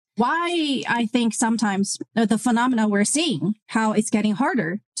why I think sometimes the phenomena we're seeing, how it's getting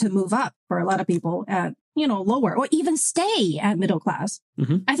harder to move up for a lot of people at, lower or even stay at middle class.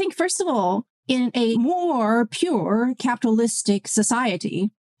 Mm-hmm. I think, first of all, in a more pure capitalistic society,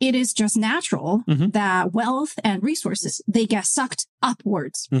 it is just natural that wealth and resources, they get sucked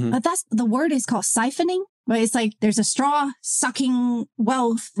upwards. But the word is called siphoning, but it's like there's a straw sucking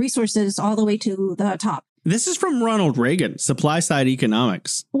wealth resources all the way to the top. This is from Ronald Reagan, supply side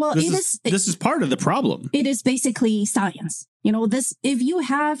economics. Well, this is part of the problem. It is basically science. If you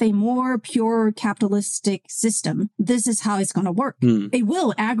have a more pure capitalistic system, this is how it's going to work. It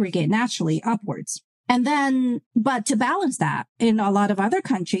will aggregate naturally upwards. And then, but to balance that, in a lot of other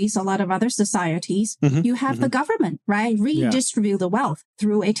countries, a lot of other societies, you have the government, right? Redistribute the wealth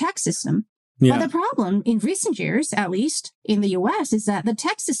through a tax system. Yeah. But the problem in recent years, at least in the US, is that the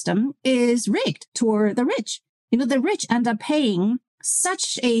tax system is rigged toward the rich. The rich end up paying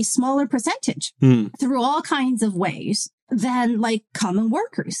such a smaller percentage through all kinds of ways than like common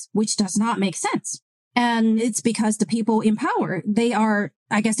workers, which does not make sense. And it's because the people in power, they're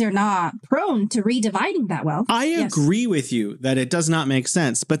not prone to redividing that wealth. I agree with you that it does not make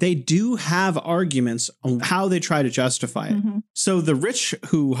sense, but they do have arguments on how they try to justify it. So the rich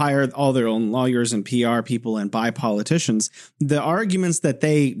who hire all their own lawyers and PR people and buy politicians, the arguments that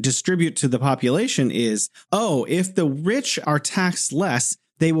they distribute to the population is, if the rich are taxed less,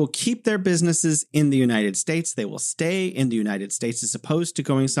 they will keep their businesses in the United States. They will stay in the United States as opposed to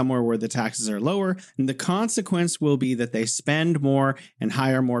going somewhere where the taxes are lower. And the consequence will be that they spend more and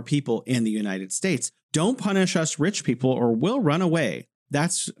hire more people in the United States. Don't punish us rich people or we'll run away.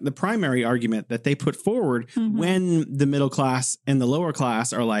 That's the primary argument that they put forward when the middle class and the lower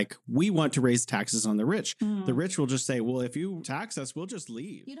class are like, we want to raise taxes on the rich. The rich will just say, well, if you tax us, we'll just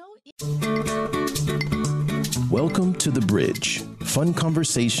leave. Welcome to The Bridge. Fun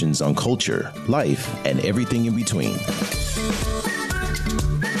conversations on culture, life, and everything in between.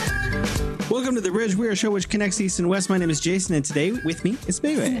 Welcome to The Bridge. We're a show which connects East and West. My name is Jason, and today with me is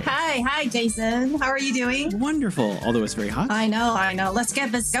Baby. Hi, Jason. How are you doing? Wonderful, although it's very hot. I know. Let's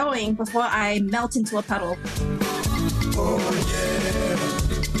get this going before I melt into a puddle.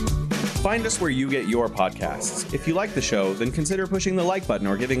 Find us where you get your podcasts. If you like the show, then consider pushing the like button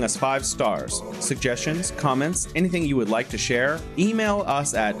or giving us 5 stars. Suggestions, comments, anything you would like to share, email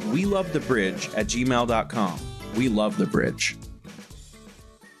us at welovethebridge@gmail.com. We love the bridge.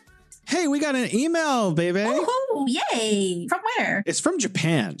 Hey, we got an email, baby. Oh, yay. From where? It's from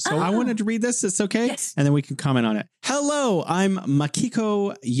Japan. So I wanted to read this. It's okay? Yes. And then we can comment on it. Hello, I'm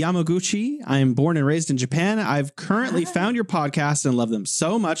Makiko Yamaguchi. I am born and raised in Japan. I've currently found your podcast and love them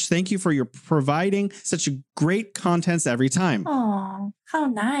so much. Thank you for your providing such great contents every time. Oh, how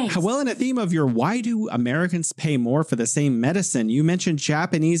nice. Well, in a theme of your why do Americans pay more for the same medicine, you mentioned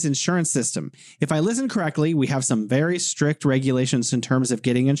Japanese insurance system. If I listened correctly, we have some very strict regulations in terms of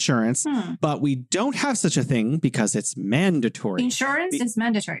getting insurance, but we don't have such a thing because it's mandatory. Insurance is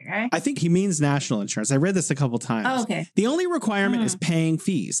mandatory, right? I think he means national insurance. I read this a couple times. Oh, okay. The only requirement is paying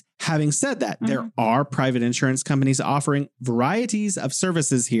fees. Having said that, there are private insurance companies offering varieties of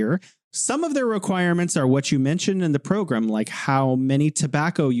services here. Some of their requirements are what you mentioned in the program, like how many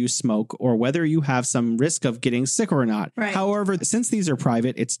tobacco you smoke or whether you have some risk of getting sick or not. Right. However, since these are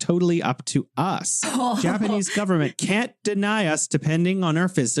private, it's totally up to us. Japanese government can't deny us depending on our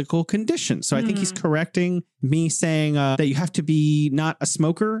physical condition. So I think he's correcting me saying that you have to be not a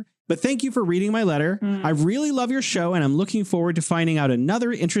smoker. But thank you for reading my letter. I really love your show, and I'm looking forward to finding out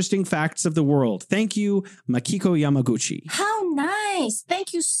another interesting facts of the world. Thank you, Makiko Yamaguchi. How nice.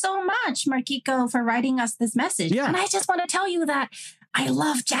 Thank you so much, Makiko, for writing us this message. Yeah. And I just want to tell you that I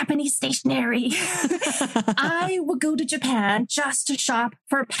love Japanese stationery. I would go to Japan just to shop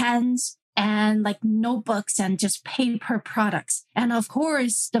for pens and like notebooks and just paper products. And of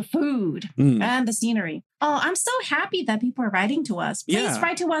course, the food and the scenery. Oh, I'm so happy that people are writing to us. Please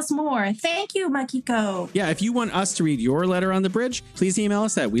write to us more. Thank you, Makiko. Yeah, if you want us to read your letter on The Bridge, please email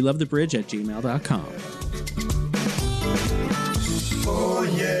us at welovethebridge@gmail.com. Oh,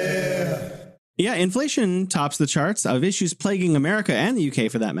 yeah. Yeah, inflation tops the charts of issues plaguing America and the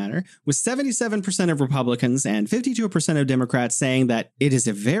UK for that matter, with 77% of Republicans and 52% of Democrats saying that it is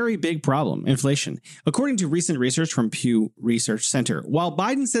a very big problem, inflation, according to recent research from Pew Research Center. While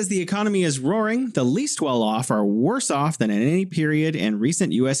Biden says the economy is roaring, the least well off are worse off than at any period in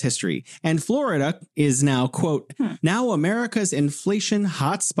recent U.S. history. And Florida is now, quote, now America's inflation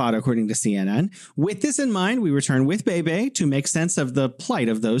hotspot, according to CNN. With this in mind, we return with Bebe to make sense of the plight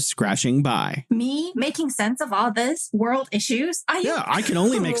of those scratching by. me making sense of all this world issues. I can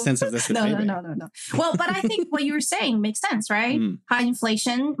only make sense of this. No. Well, but I think what you were saying makes sense, right? High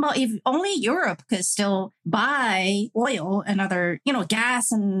inflation. Well, if only Europe could still buy oil and other,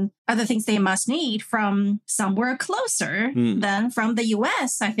 gas and other things they must need from somewhere closer than from the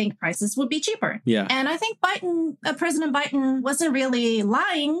US, I think prices would be cheaper. Yeah. And I think President Biden wasn't really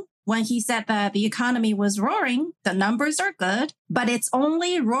lying when he said that the economy was roaring. The numbers are good, but it's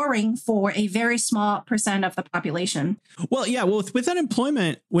only roaring for a very small percent of the population. Well, yeah. Well, with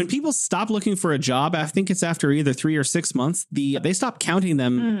unemployment, when people stop looking for a job, I think it's after either 3 or 6 months, they stop counting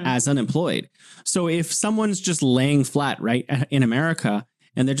them as unemployed. So if someone's just laying flat, right, in America,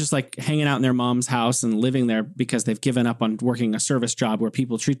 and they're just like hanging out in their mom's house and living there because they've given up on working a service job where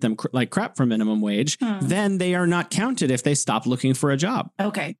people treat them like crap for minimum wage, then they are not counted if they stop looking for a job.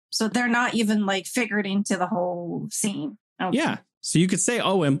 Okay. So they're not even like figured into the whole scene. Okay. Yeah. So you could say,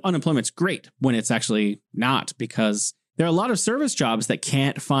 oh, unemployment's great when it's actually not, because there are a lot of service jobs that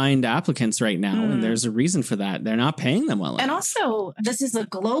can't find applicants right now. And there's a reason for that. They're not paying them well enough. And also, this is a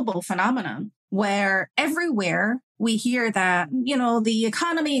global phenomenon where everywhere we hear that, the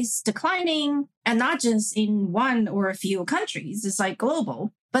economy is declining, and not just in one or a few countries. It's like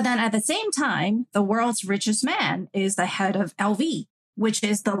global. But then at the same time, the world's richest man is the head of LV, which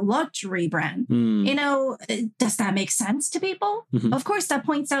is the luxury brand. Does that make sense to people? Of course, that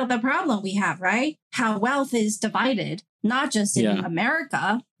points out the problem we have, right? How wealth is divided, not just in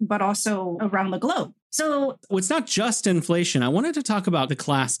America, but also around the globe. So it's not just inflation. I wanted to talk about the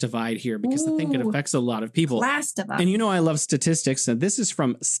class divide here because I think it affects a lot of people. Class divide. And I love statistics, and this is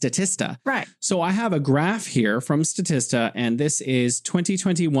from Statista. Right. So I have a graph here from Statista, and this is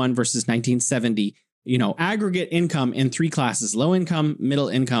 2021 versus 1970. Aggregate income in 3 classes: low income, middle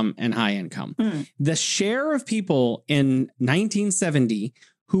income, and high income. The share of people in 1970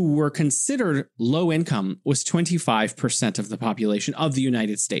 who were considered low income was 25% of the population of the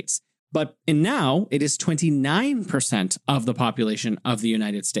United States. But now it is 29% of the population of the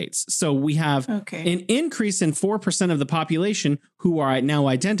United States. So we have an increase in 4% of the population who are now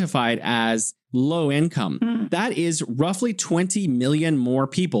identified as low income. That is roughly 20 million more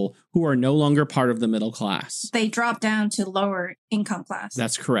people who are no longer part of the middle class. They drop down to lower income class.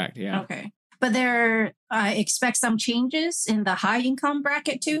 That's correct. Yeah. Okay. But I expect some changes in the high income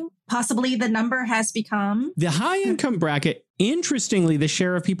bracket too. Possibly the number has become... The high income bracket, interestingly, the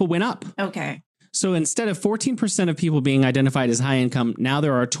share of people went up. Okay. So instead of 14% of people being identified as high income, now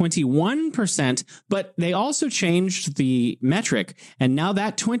there are 21%, but they also changed the metric. And now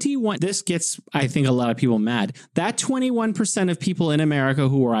that 21, this gets, I think, a lot of people mad. That 21% of people in America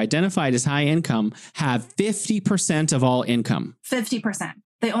who are identified as high income have 50% of all income. 50%.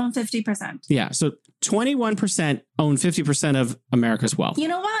 They own 50%. Yeah. So 21% own 50% of America's wealth. You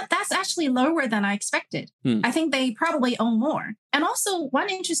know what? That's actually lower than I expected. I think they probably own more. And also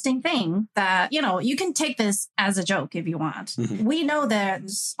one interesting thing that, you can take this as a joke if you want. We know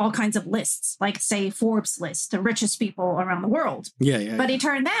there's all kinds of lists, like say Forbes list, the richest people around the world. Yeah. But it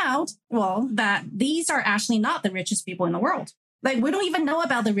turned out, that these are actually not the richest people in the world. Like, we don't even know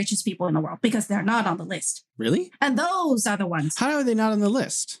about the richest people in the world because they're not on the list. Really? And those are the ones. How are they not on the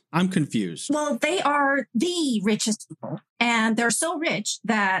list? I'm confused. Well, they are the richest people. And they're so rich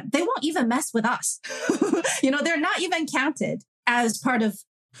that they won't even mess with us. They're not even counted as part of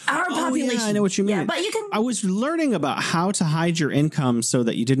our population. Yeah, I know what you mean. Yeah, but I was learning about how to hide your income so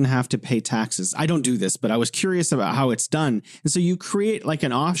that you didn't have to pay taxes. I don't do this, but I was curious about how it's done. And so you create like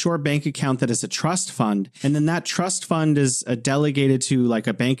an offshore bank account that is a trust fund. And then that trust fund is delegated to like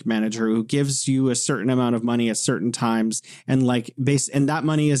a bank manager who gives you a certain amount of money at certain times. And and that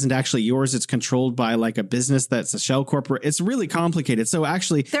money isn't actually yours. It's controlled by like a business that's a shell corporate. It's really complicated. So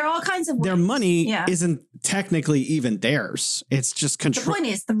actually, there are all kinds of ways. Their money isn't technically even theirs. It's just control. The point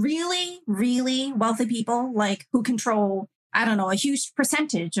is, the really, really wealthy people, like who control, I don't know, a huge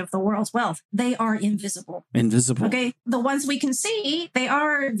percentage of the world's wealth, they are invisible. Invisible. Okay. The ones we can see, they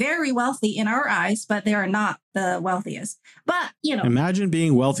are very wealthy in our eyes, but they are not the wealthiest. But, imagine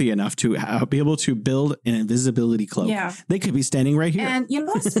being wealthy enough to be able to build an invisibility cloak. Yeah. They could be standing right here. And,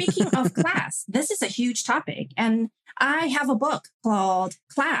 speaking of class, this is a huge topic. And I have a book called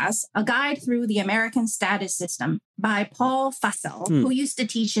Class, A Guide Through the American Status System by Paul Fussell, who used to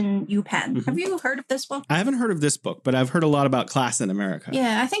teach in UPenn. Have you heard of this book? I haven't heard of this book, but I've heard a lot about class in America.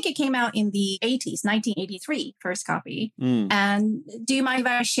 Yeah, I think it came out in the 80s, 1983, first copy. And do you mind if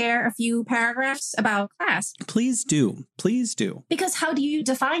I share a few paragraphs about class? Please do. Please do. Because how do you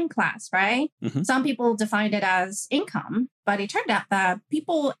define class, right? Some people define it as income, but it turned out that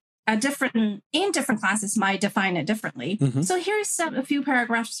people in different classes might define it differently. Mm-hmm. So here's a few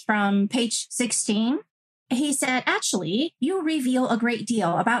paragraphs from page 16. He said, actually, you reveal a great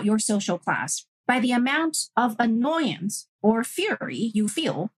deal about your social class by the amount of annoyance or fury you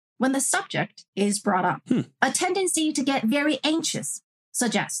feel when the subject is brought up. A tendency to get very anxious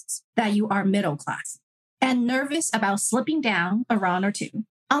suggests that you are middle class and nervous about slipping down a run or two.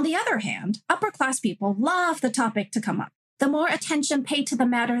 On the other hand, upper class people love the topic to come up. The more attention paid to the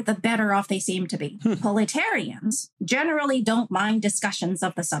matter, the better off they seem to be. Proletarians generally don't mind discussions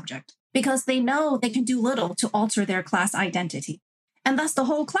of the subject because they know they can do little to alter their class identity. And thus the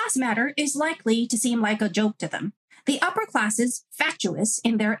whole class matter is likely to seem like a joke to them. The upper classes, fatuous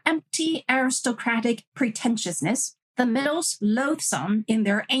in their empty aristocratic pretentiousness, the middles loathsome in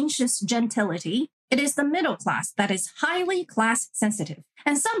their anxious gentility. It is the middle class that is highly class sensitive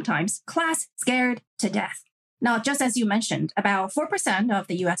and sometimes class scared to death. Now, just as you mentioned, about 4% of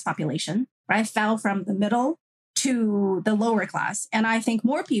the U.S. population, right, fell from the middle to the lower class. And I think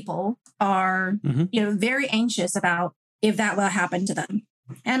more people are, very anxious about if that will happen to them.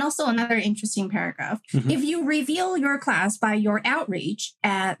 And also another interesting paragraph. If you reveal your class by your outrage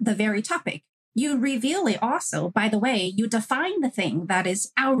at the very topic, you reveal it also by the way you define the thing that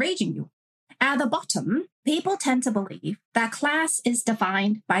is outraging you. At the bottom, people tend to believe that class is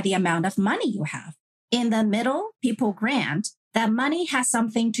defined by the amount of money you have. In the middle, people grant that money has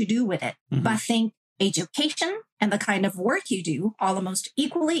something to do with it, but think education and the kind of work you do are almost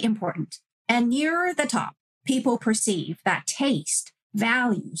equally important. And nearer the top, people perceive that taste,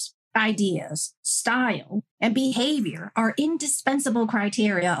 values, ideas, style, and behavior are indispensable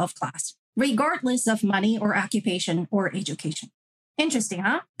criteria of class, regardless of money or occupation or education. Interesting,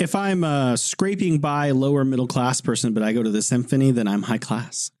 huh? If I'm a scraping by lower middle class person, but I go to the symphony, then I'm high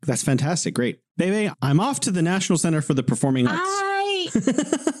class. That's fantastic. Great. Baby, I'm off to the National Center for the Performing Arts.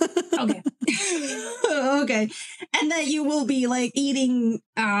 Okay. Okay. And then you will be like eating,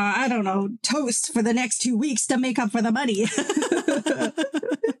 toast for the next 2 weeks to make up for the money.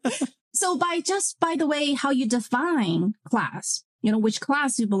 So by the way, how you define class, which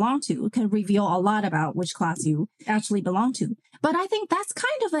class you belong to can reveal a lot about which class you actually belong to. But I think that's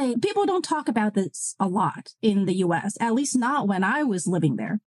kind of people don't talk about this a lot in the US, at least not when I was living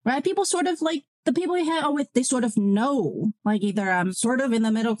there, right? People sort of like the people we hang out with, they sort of know, like either I'm sort of in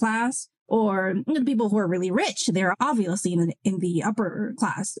the middle class or the people who are really rich, they're obviously in the upper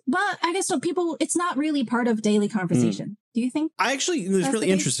class. But I guess it's not really part of daily conversation. Do you think? It's really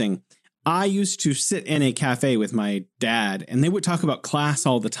interesting. I used to sit in a cafe with my dad and they would talk about class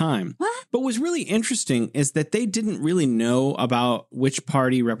all the time. What? But what's really interesting is that they didn't really know about which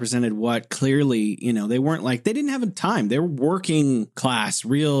party represented what. Clearly, they didn't have time. They were working class,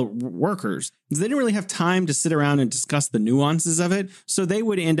 real workers. They didn't really have time to sit around and discuss the nuances of it. So they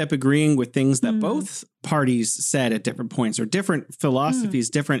would end up agreeing with things that both parties said at different points or different philosophies,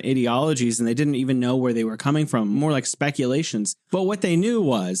 different ideologies, and they didn't even know where they were coming from, more like speculations. But what they knew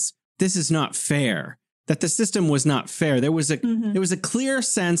was, this is not fair, that the system was not fair. There was a clear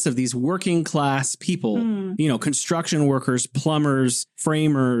sense of these working class people, construction workers, plumbers,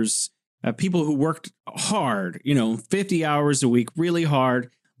 framers, people who worked hard, 50 hours a week, really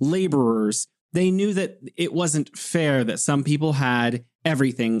hard, laborers. They knew that it wasn't fair that some people had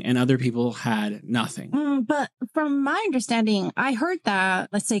everything and other people had nothing. But from my understanding, I heard that,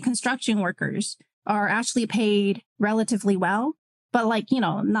 let's say, construction workers are actually paid relatively well, but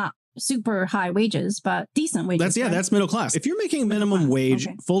not super high wages, but decent wages. That's middle class. If you're making minimum wage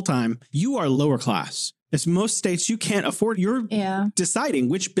full time, you are lower class. As most states, you can't afford. You're deciding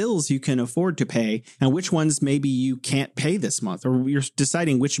which bills you can afford to pay and which ones maybe you can't pay this month, or you're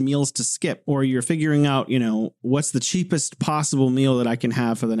deciding which meals to skip, or you're figuring out, what's the cheapest possible meal that I can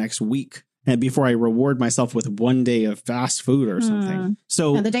have for the next week. And before I reward myself with 1 day of fast food or something.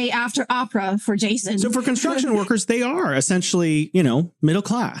 So and the day after opera for Jason. So for construction workers, they are essentially, middle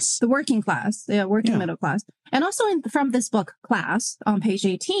class. The working class. Middle class. And also from this book, Class, on page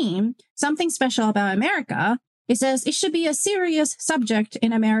 18, something special about America. It says it should be a serious subject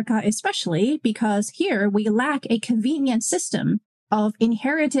in America, especially because here we lack a convenient system of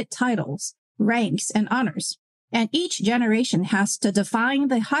inherited titles, ranks, and honors. And each generation has to define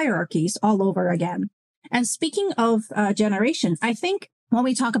the hierarchies all over again. And speaking of generation, I think when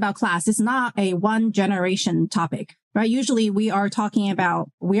we talk about class, it's not a one generation topic, right? Usually we're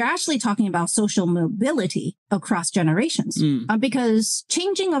actually talking about social mobility across generations because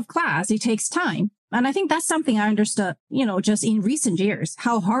changing of class, it takes time. And I think that's something I understood, just in recent years,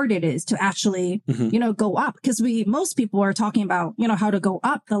 how hard it is to actually, go up. Because most people are talking about, how to go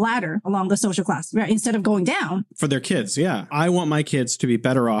up the ladder along the social class, right? Instead of going down. For their kids, yeah. I want my kids to be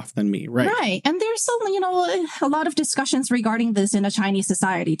better off than me, right? Right. And there's some, a lot of discussions regarding this in a Chinese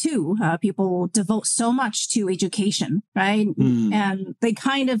society too. People devote so much to education, right? And they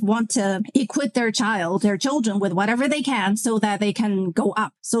kind of want to equip their children with whatever they can so that they can go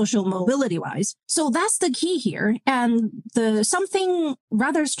up social mobility wise. So that's the key here. And something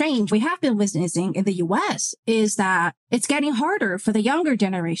rather strange we have been witnessing in the US is that it's getting harder for the younger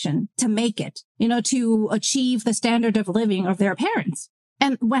generation to make it, to achieve the standard of living of their parents.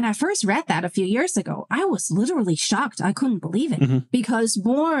 And when I first read that a few years ago, I was literally shocked. I couldn't believe it because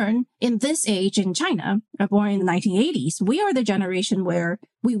born in this age in China, born in the 1980s, we are the generation where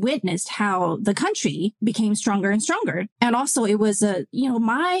we witnessed how the country became stronger and stronger. And also it was,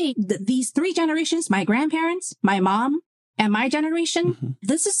 these three generations, my grandparents, my mom, and my generation,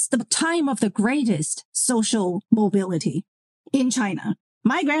 this is the time of the greatest social mobility in China.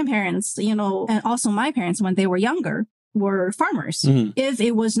 My grandparents, and also my parents when they were younger, were farmers. If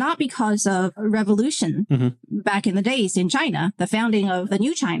it was not because of a revolution back in the days in China, the founding of the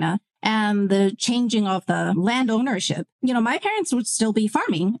new China and the changing of the land ownership, my parents would still be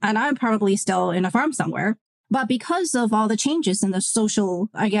farming and I'm probably still in a farm somewhere. But because of all the changes in the social,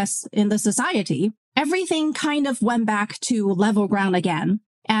 I guess, in the society, everything kind of went back to level ground again.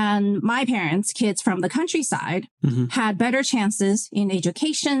 And my parents, kids from the countryside, had better chances in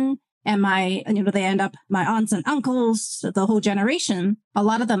education. And my aunts and uncles, the whole generation, a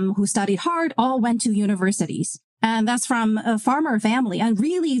lot of them who studied hard all went to universities. And that's from a farmer family and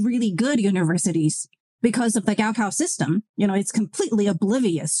really, really good universities because of the Gaokao system. It's completely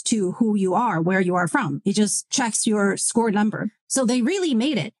oblivious to who you are, where you are from. It just checks your score number. So they really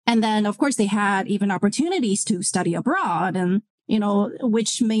made it. And then, of course, they had even opportunities to study abroad and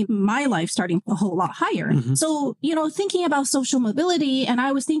which made my life starting a whole lot higher. So, thinking about social mobility, and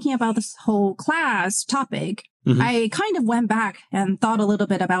I was thinking about this whole class topic, I kind of went back and thought a little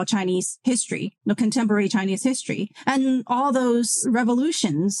bit about Chinese history, contemporary Chinese history, and all those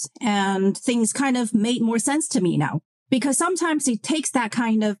revolutions and things kind of made more sense to me now. Because sometimes it takes that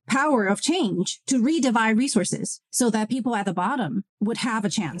kind of power of change to redivide resources so that people at the bottom would have a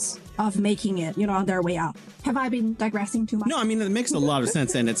chance of making it, on their way up. Have I been digressing too much? No, I mean, it makes a lot of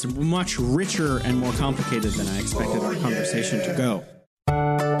sense, and it's much richer and more complicated than I expected our conversation to go.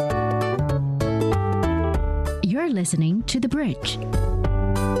 You're listening to The Bridge.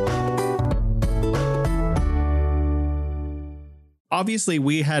 Obviously,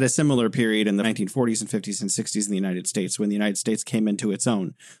 we had a similar period in the 1940s and 50s and 60s in the United States when the United States came into its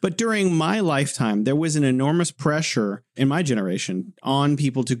own. But during my lifetime, there was an enormous pressure in my generation on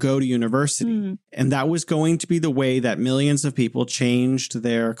people to go to university. And that was going to be the way that millions of people changed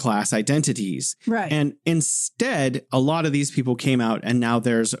their class identities. Right. And instead, a lot of these people came out and now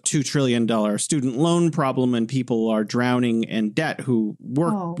there's a $2 trillion student loan problem and people are drowning in debt who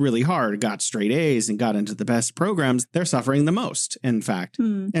worked really hard, got straight A's and got into the best programs. They're suffering the most, in fact.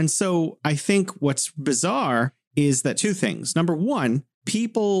 And so I think what's bizarre is that two things. Number one,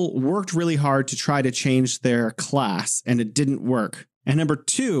 people worked really hard to try to change their class and it didn't work. And number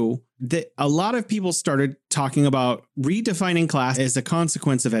two, that a lot of people started talking about redefining class as a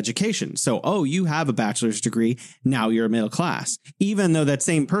consequence of education. So, you have a bachelor's degree, now you're a middle class. Even though that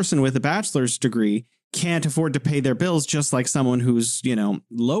same person with a bachelor's degree can't afford to pay their bills, just like someone who's,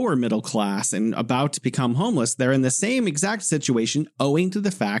 lower middle class and about to become homeless. They're in the same exact situation owing to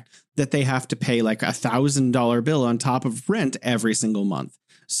the fact that they have to pay like $1,000 bill on top of rent every single month.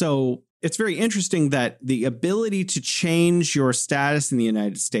 So it's very interesting that the ability to change your status in the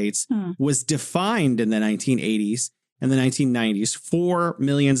United States was defined in the 1980s and the 1990s for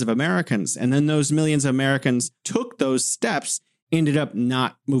millions of Americans. And then those millions of Americans took those steps, ended up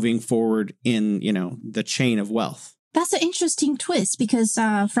not moving forward in, the chain of wealth. That's an interesting twist because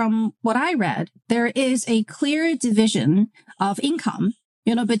from what I read, there is a clear division of income,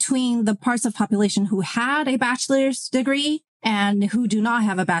 between the parts of population who had a bachelor's degree and who do not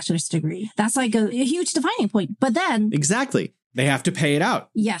have a bachelor's degree. That's like a huge defining point. But then... Exactly. They have to pay it out.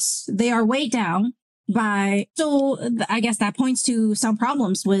 Yes. They are weighed down by... So I guess that points to some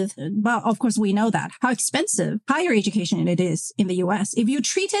problems with... Well, of course, we know that. How expensive higher education it is in the US. If you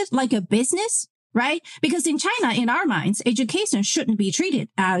treat it like a business, right? Because in China, in our minds, education shouldn't be treated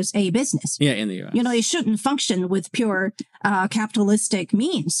as a business. Yeah, in the U.S. It shouldn't function with pure capitalistic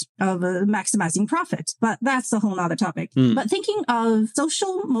means of maximizing profit. But that's a whole nother topic. But thinking of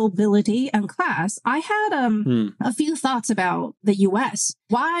social mobility and class, I had a few thoughts about the U.S.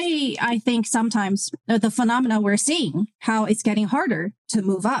 Why I think sometimes the phenomena we're seeing, how it's getting harder to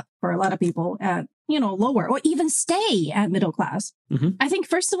move up for a lot of people at, lower or even stay at middle class. I think,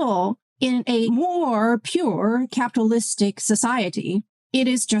 first of all, in a more pure capitalistic society, it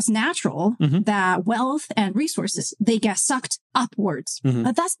is just natural that wealth and resources, they get sucked upwards.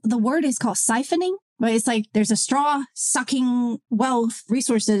 But the word is called siphoning. But it's like there's a straw sucking wealth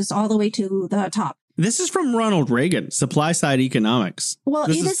resources all the way to the top. This is from Ronald Reagan, supply side economics. Well,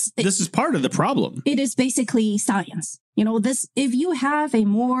 this is part of the problem. It is basically science. If you have a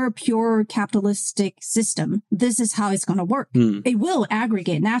more pure capitalistic system, this is how it's going to work. It will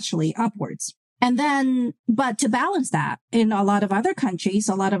aggregate naturally upwards. And then, but to balance that, in a lot of other countries,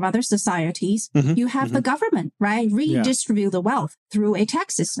 a lot of other societies, you have the government, right? Redistribute the wealth through a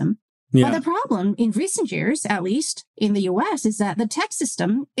tax system. Yeah. But the problem in recent years, at least in the US, is that the tax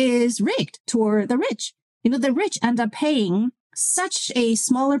system is rigged toward the rich. The rich end up paying such a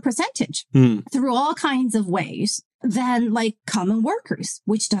smaller percentage through all kinds of ways than like common workers,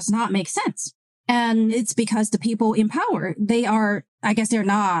 which does not make sense. And it's because the people in power, they're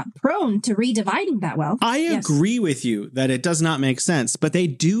not prone to redividing that wealth. I agree with you that it does not make sense, but they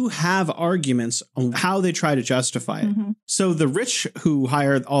do have arguments on how they try to justify it. So the rich who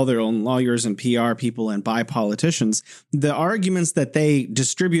hire all their own lawyers and PR people and buy politicians, the arguments that they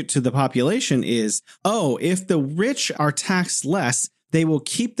distribute to the population is, if the rich are taxed less, they will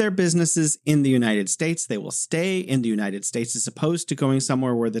keep their businesses in the United States. They will stay in the United States as opposed to going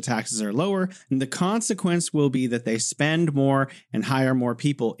somewhere where the taxes are lower. And the consequence will be that they spend more and hire more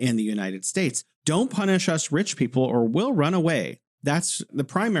people in the United States. Don't punish us rich people or we'll run away. That's the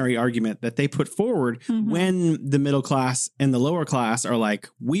primary argument that they put forward when the middle class and the lower class are like,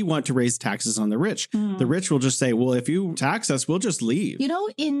 we want to raise taxes on the rich. The rich will just say, well, if you tax us, we'll just leave.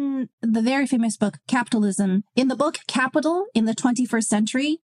 In the very famous book, Capitalism, in the book Capital in the 21st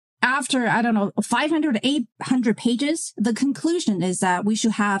Century, after, 500 to 800 pages, the conclusion is that we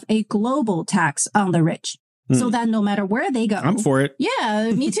should have a global tax on the rich. So that no matter where they go. I'm for it.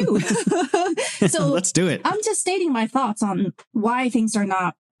 Yeah, me too. So let's do it. I'm just stating my thoughts on why things are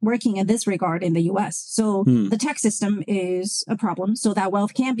not working in this regard in the US. So the tax system is a problem so that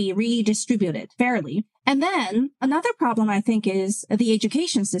wealth can be redistributed fairly. And then another problem, I think, is the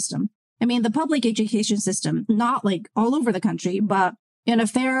education system. The public education system, not like all over the country, but in a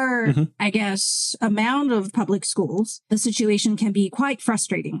fair, amount of public schools, the situation can be quite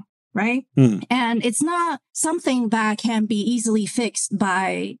frustrating. Right? And it's not something that can be easily fixed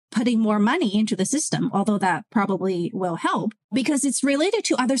by putting more money into the system, although that probably will help because it's related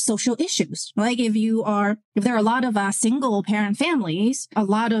to other social issues. Like if there are a lot of single parent families, a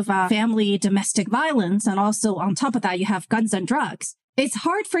lot of family domestic violence, and also on top of that, you have guns and drugs. It's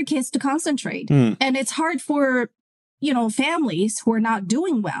hard for kids to concentrate and it's hard for families who are not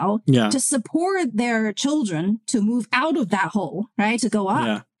doing well to support their children to move out of that hole, right? To go up.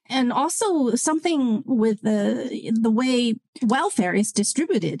 Yeah. And also something with the way welfare is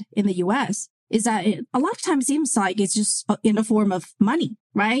distributed in the US is that a lot of times seems like it's just in the form of money,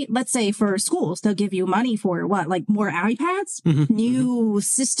 right? Let's say for schools, they'll give you money for more iPads, new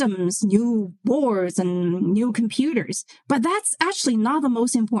systems, new boards, and new computers. But that's actually not the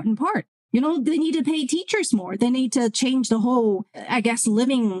most important part. They need to pay teachers more. They need to change the whole,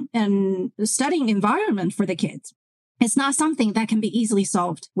 living and studying environment for the kids. It's not something that can be easily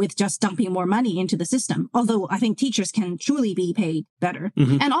solved with just dumping more money into the system, although I think teachers can truly be paid better.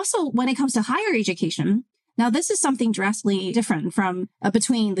 And also when it comes to higher education, now this is something drastically different from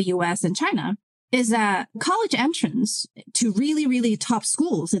between the US and China, is that college entrance to really, really top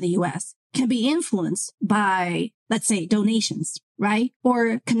schools in the US can be influenced by, let's say, donations, right?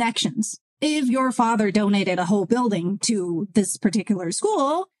 Or connections. If your father donated a whole building to this particular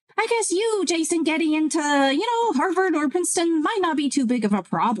school, I guess you, Jason, getting into, Harvard or Princeton might not be too big of a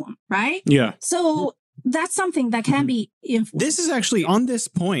problem, right? Yeah. So that's something that can be influenced. This is actually on this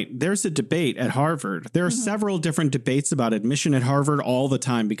point. There's a debate at Harvard. There are several different debates about admission at Harvard all the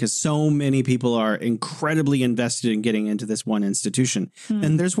time because so many people are incredibly invested in getting into this one institution.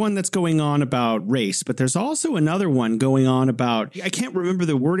 And there's one that's going on about race, but there's also another one going on about, I can't remember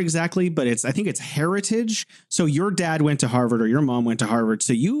the word exactly, but I think it's heritage. So your dad went to Harvard or your mom went to Harvard.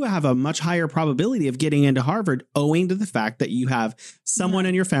 So you have a much higher probability of getting into Harvard owing to the fact that you have someone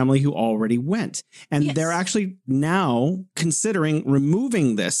in your family who already went. And they're actually now considering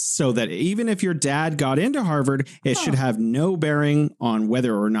removing this so that even if your dad got into Harvard, it should have no bearing on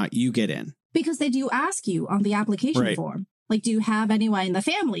whether or not you get in. Because they do ask you on the application form. Like, do you have anyone in the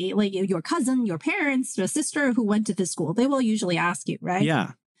family, like your cousin, your parents, your sister who went to this school? They will usually ask you, right?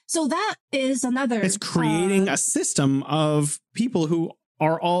 Yeah. So that is another... It's creating a system of people who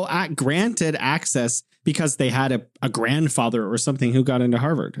are all granted access because they had a grandfather or something who got into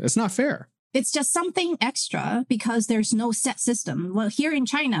Harvard. It's not fair. It's just something extra because there's no set system. Well, here in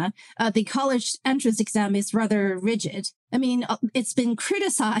China, the college entrance exam is rather rigid. I mean, it's been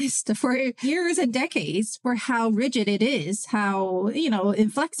criticized for years and decades for how rigid it is, how,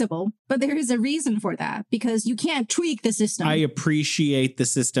 inflexible. But there is a reason for that because you can't tweak the system. I appreciate the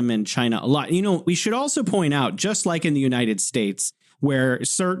system in China a lot. We should also point out, just like in the United States, where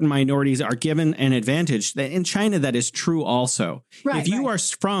certain minorities are given an advantage, that in China, that is true also. If you are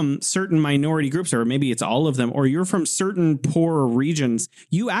from certain minority groups, or maybe it's all of them, or you're from certain poorer regions,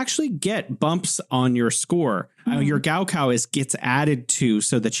 you actually get bumps on your score. Your Gaokao gets added to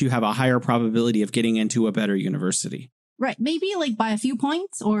so that you have a higher probability of getting into a better university. Right. Maybe like by a few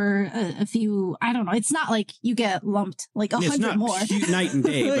points or a few, I don't know. It's not like you get lumped like 100 more. It's not night and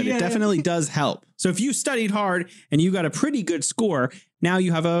day, but it definitely does help. So if you studied hard and you got a pretty good score, now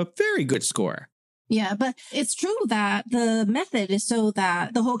you have a very good score. Yeah, but it's true that the method is so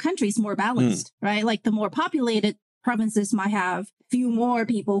that the whole country is more balanced, right? Like the more populated provinces might have few more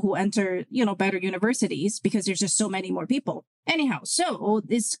people who enter, better universities because there's just so many more people. Anyhow, so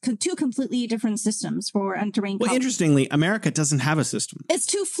it's two completely different systems for entering college. Well, interestingly, America doesn't have a system. It's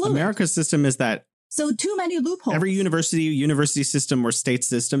too fluid. America's system is that so too many loopholes. Every university system or state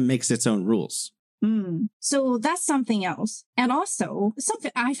system makes its own rules. So that's something else. And also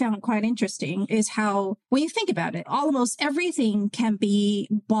something I found quite interesting is how, when you think about it, almost everything can be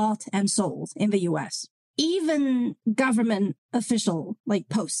bought and sold in the US. Even government official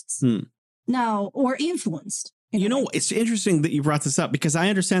posts now or influenced. It's interesting that you brought this up because I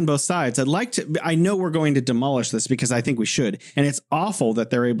understand both sides. I know we're going to demolish this because I think we should. And it's awful that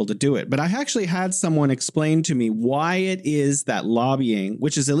they're able to do it. But I actually had someone explain to me why it is that lobbying,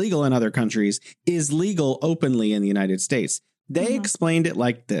 which is illegal in other countries, is legal openly in the United States. They explained it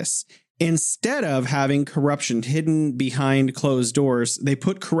like this. Instead of having corruption hidden behind closed doors, they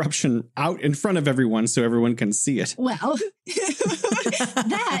put corruption out in front of everyone so everyone can see it. Well,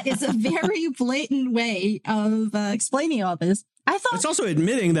 that is a very blatant way of explaining all this. I thought it's also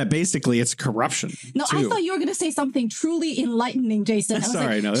admitting that basically it's corruption. No, too. I thought you were going to say something truly enlightening, Jason.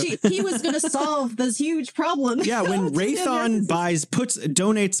 Sorry, no. He was going to solve this huge problem. Yeah, when Raytheon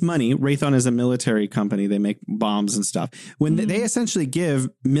donates money, Raytheon is a military company. They make bombs and stuff. When they essentially give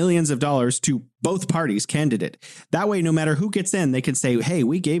millions of dollars to both parties' candidate. That way, no matter who gets in, they can say, hey,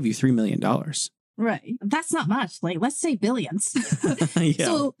 we gave you $3 million. Right. That's not much. Let's say billions. Yeah.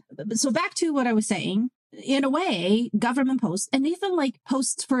 So back to what I was saying. In a way, government posts and even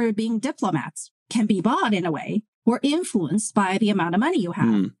posts for being diplomats can be bought in a way or influenced by the amount of money you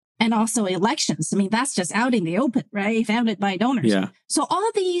have. And also elections. I mean, that's just out in the open, right? Founded by donors. Yeah. So all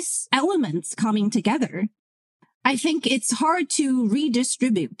of these elements coming together, I think it's hard to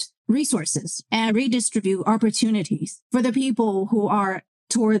redistribute resources and redistribute opportunities for the people who are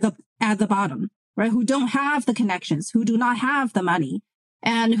at the bottom, right? Who don't have the connections, who do not have the money.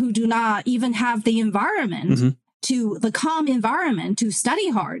 And who do not even have the environment the calm environment to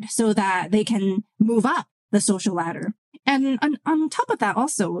study hard so that they can move up the social ladder. And on top of that,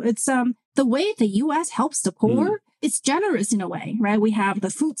 also, it's the way the U.S. helps the poor. It's generous in a way, right? We have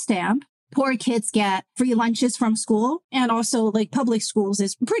the food stamp. Poor kids get free lunches from school. And also public schools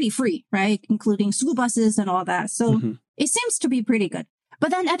is pretty free, right? Including school buses and all that. So it seems to be pretty good. But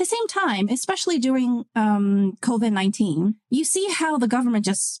then at the same time, especially during COVID-19, you see how the government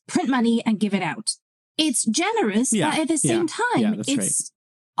just print money and give it out. It's generous, but at the same time, it's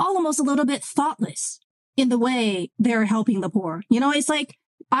almost a little bit thoughtless in the way they're helping the poor. It's like,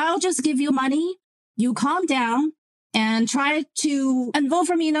 I'll just give you money, you calm down and try to vote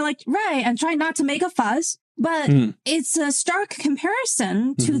for me, and try not to make a fuss. But it's a stark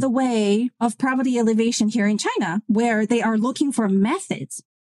comparison to the way of poverty alleviation here in China, where they are looking for methods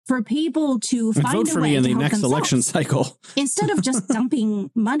for people to find vote a for way me in to the help next themselves. election cycle. Instead of just dumping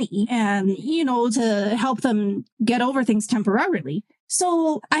money and, to help them get over things temporarily.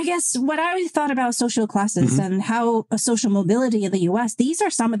 So I guess what I thought about social classes and how a social mobility in the U.S., these are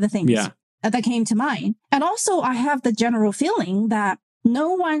some of the things that came to mind. And also I have the general feeling that no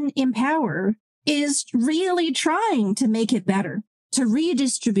one in power is really trying to make it better. to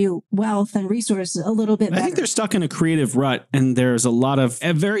redistribute wealth and resources a little bit better. I think they're stuck in a creative rut, and there's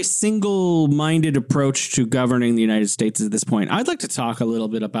a very single-minded approach to governing the United States at this point. I'd like to talk a little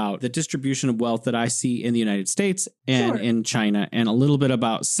bit about the distribution of wealth that I see in the United States and in China, and a little bit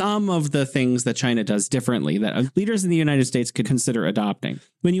about some of the things that China does differently that leaders in the United States could consider adopting.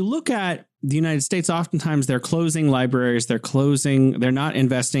 When you look at the United States, oftentimes they're closing libraries, they're not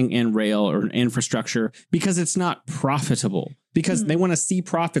investing in rail or infrastructure because it's not profitable, because they want to see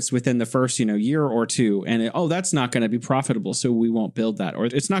profits within the first, year or two. And that's not going to be profitable, so we won't build that, or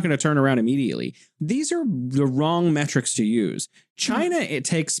it's not going to turn around immediately. These are the wrong metrics to use. China, it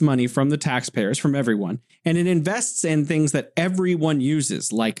takes money from the taxpayers, from everyone, and it invests in things that everyone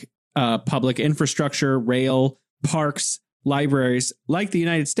uses, like public infrastructure, rail, parks, libraries, like the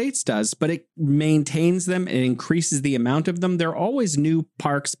United States does, but it maintains them and increases the amount of them. There are always new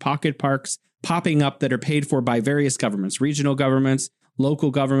parks, pocket parks popping up that are paid for by various governments, regional governments, local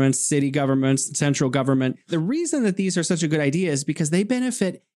governments, city governments, central government. The reason that these are such a good idea is because they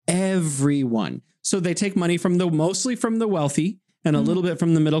benefit everyone. So they take money mostly from the wealthy and a little bit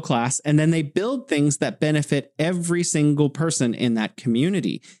from the middle class, and then they build things that benefit every single person in that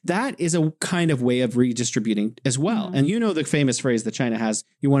community. That is a kind of way of redistributing as well. And the famous phrase that China has,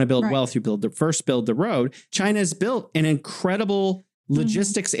 you want to build wealth, you build the road. China has built an incredible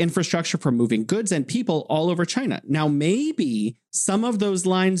logistics infrastructure for moving goods and people all over China. Now, maybe some of those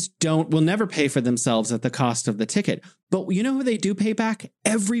lines will never pay for themselves at the cost of the ticket. But you know who they do pay back?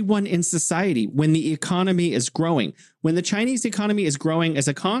 Everyone in society when the economy is growing. When the Chinese economy is growing as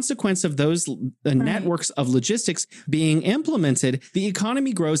a consequence of those networks of logistics being implemented, the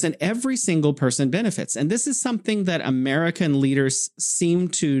economy grows and every single person benefits. And this is something that American leaders seem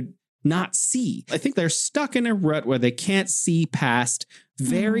to not see. I think they're stuck in a rut where they can't see past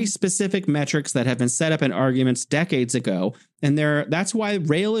very specific metrics that have been set up in arguments decades ago. And that's why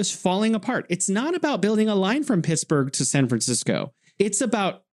rail is falling apart. It's not about building a line from Pittsburgh to San Francisco. It's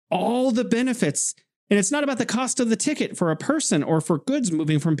about all the benefits. And it's not about the cost of the ticket for a person or for goods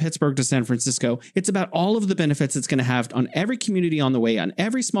moving from Pittsburgh to San Francisco. It's about all of the benefits it's going to have on every community on the way, on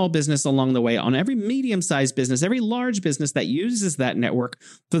every small business along the way, on every medium-sized business, every large business that uses that network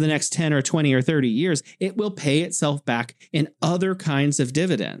for the next 10 or 20 or 30 years. It will pay itself back in other kinds of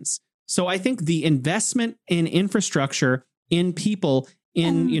dividends. So I think the investment in infrastructure, in people,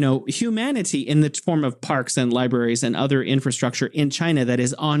 in humanity, in the form of parks and libraries and other infrastructure in China that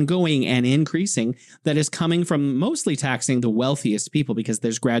is ongoing and increasing, that is coming from mostly taxing the wealthiest people because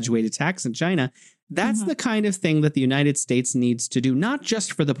there's graduated tax in China. That's the kind of thing that the United States needs to do, not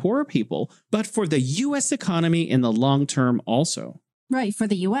just for the poor people, but for the U.S. economy in the long term also. Right, for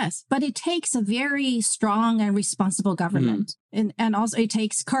the U.S. But it takes a very strong and responsible government. And also it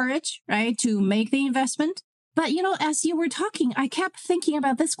takes courage, right, to make the investment. But, as you were talking, I kept thinking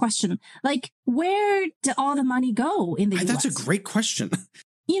about this question, like, where did all the money go in the U.S.? That's a great question.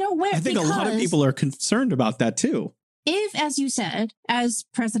 Where? I think a lot of people are concerned about that, too. If, as you said, as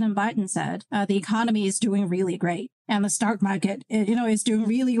President Biden said, the economy is doing really great and the stock market, is doing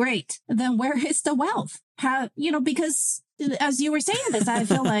really great, then where is the wealth? Because as you were saying this, I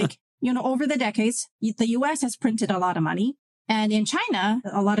feel like, over the decades, the U.S. has printed a lot of money. And in China,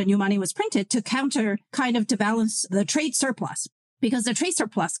 a lot of new money was printed to to balance the trade surplus, because the trade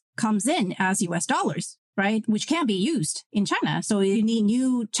surplus comes in as US dollars, right? Which can be used in China. So you need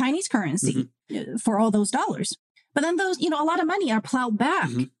new Chinese currency for all those dollars. But then those, a lot of money are plowed back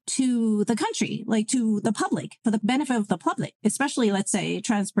to the country, like to the public, for the benefit of the public, especially, let's say,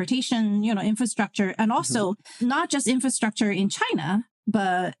 transportation, infrastructure, and also not just infrastructure in China,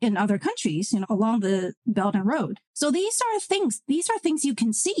 but in other countries, along the Belt and Road. So these are things you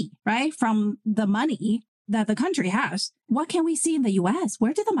can see, right, from the money that the country has. What can we see in the U.S.?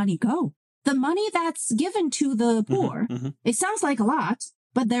 Where did the money go? The money that's given to the poor, it sounds like a lot,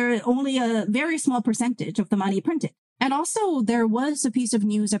 but they're only a very small percentage of the money printed. And also, there was a piece of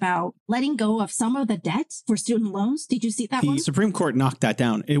news about letting go of some of the debts for student loans. Did you see that one? The Supreme Court knocked that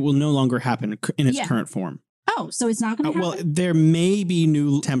down. It will no longer happen in its current form. Oh, so it's not going to happen? Well, there may be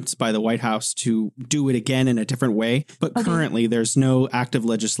new attempts by the White House to do it again in a different way, but currently there's no active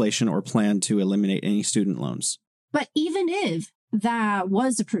legislation or plan to eliminate any student loans. But even if that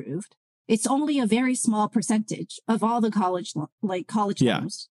was approved, it's only a very small percentage of all the college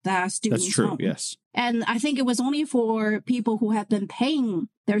loans that students That's true, own. Yes. And I think it was only for people who have been paying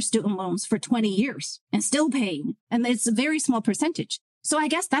their student loans for 20 years and still paying. And it's a very small percentage. So I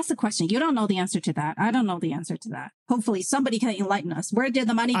guess that's the question. You don't know the answer to that. I don't know the answer to that. Hopefully somebody can enlighten us. Where did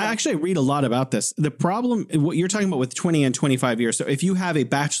the money go? I actually read a lot about this. The problem, what you're talking about with 20 and 25 years. So if you have a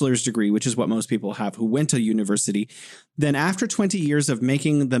bachelor's degree, which is what most people have who went to university, then after 20 years of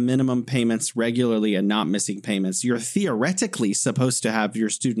making the minimum payments regularly and not missing payments, you're theoretically supposed to have your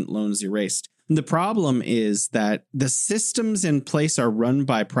student loans erased. The problem is that the systems in place are run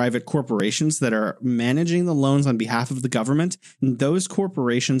by private corporations that are managing the loans on behalf of the government. And those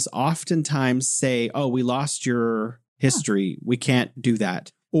corporations oftentimes say, oh, we lost your history. We can't do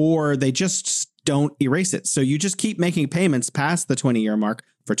that. Or they just don't erase it. So you just keep making payments past the 20-year mark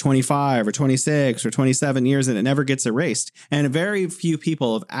for 25 or 26 or 27 years, and it never gets erased. And very few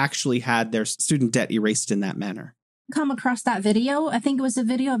people have actually had their student debt erased in that manner. Come across that video. I think it was a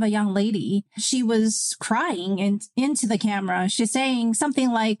video of a young lady. She was crying into the camera. She's saying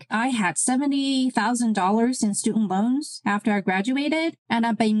something like, I had $70,000 in student loans after I graduated, and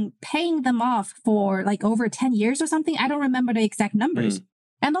I've been paying them off for like over 10 years or something. I don't remember the exact numbers.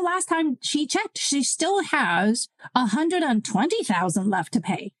 And the last time she checked, she still has $120,000 left to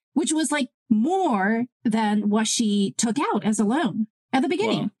pay, which was like more than what she took out as a loan at the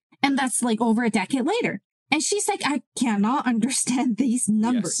beginning. Wow. And that's like over a decade later. And she's like, I cannot understand these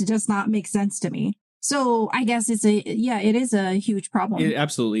numbers. Yes. It does not make sense to me. So I guess it is a huge problem. It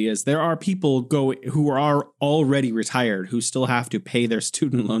absolutely is. There are people who are already retired who still have to pay their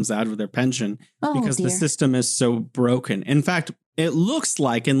student loans out of their pension because the system is so broken. In fact, it looks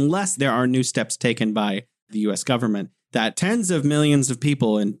like, unless there are new steps taken by the U.S. government, that tens of millions of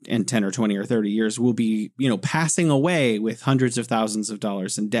people in 10 or 20 or 30 years will be, passing away with hundreds of thousands of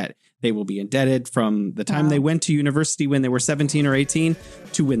dollars in debt. They will be indebted from the time they went to university when they were 17 or 18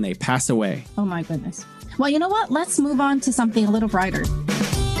 to when they pass away. Oh, my goodness. Well, you know what? Let's move on to something a little brighter.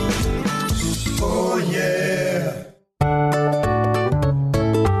 Oh, yeah.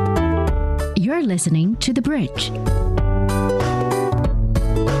 You're listening to The Bridge.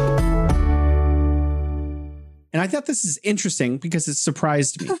 And I thought this is interesting because it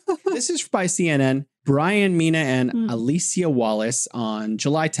surprised me. This is by CNN, Brian Mina and Alicia Wallace on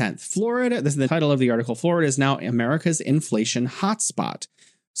July 10th. Florida, this is the title of the article, Florida is now America's inflation hotspot.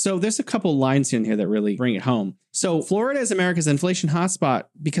 So there's a couple lines in here that really bring it home. So Florida is America's inflation hotspot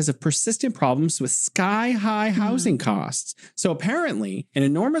because of persistent problems with sky-high housing costs. So apparently, an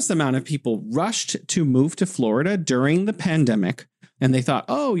enormous amount of people rushed to move to Florida during the pandemic. And they thought,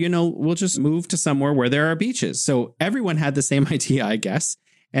 we'll just move to somewhere where there are beaches. So everyone had the same idea, I guess.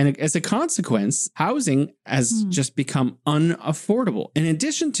 And as a consequence, housing has just become unaffordable. In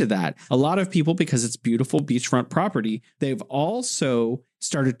addition to that, a lot of people, because it's beautiful beachfront property, they've also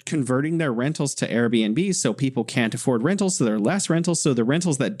started converting their rentals to Airbnb. So people can't afford rentals, so there are less rentals. So the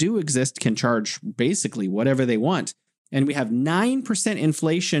rentals that do exist can charge basically whatever they want. And we have 9%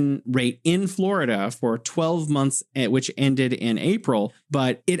 inflation rate in Florida for 12 months, which ended in April.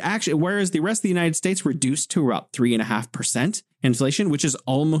 But it actually, whereas the rest of the United States reduced to about 3.5% inflation, which is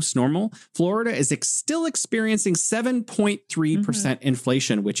almost normal, Florida is still experiencing 7.3%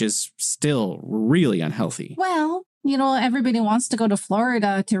 inflation, which is still really unhealthy. Well, everybody wants to go to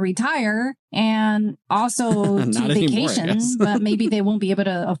Florida to retire and also to vacation, but maybe they won't be able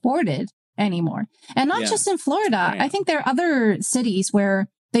to afford it anymore. And not just in Florida. Right. I think there are other cities where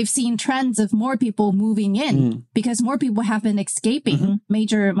they've seen trends of more people moving in because more people have been escaping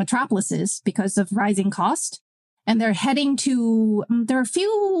major metropolises because of rising cost. And they're heading to, there are a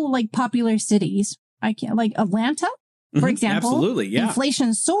few like popular cities, like Atlanta, for example. Absolutely, yeah.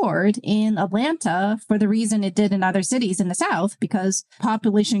 Inflation soared in Atlanta for the reason it did in other cities in the South, because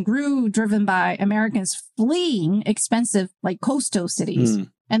population grew driven by Americans fleeing expensive like coastal cities.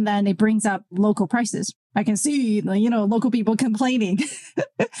 And then it brings up local prices. I can see, local people complaining.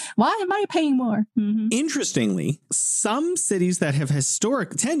 Why am I paying more? Interestingly, some cities that have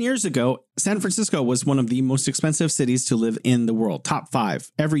 10 years ago, San Francisco was one of the most expensive cities to live in the world, top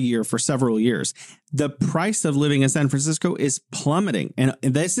 5 every year for several years. The price of living in San Francisco is plummeting. And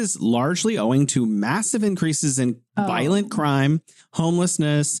this is largely owing to massive increases in violent crime,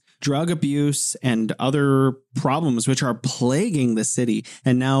 homelessness, drug abuse, and other problems which are plaguing the city.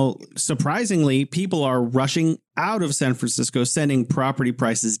 And now, surprisingly, people are rushing out of San Francisco, sending property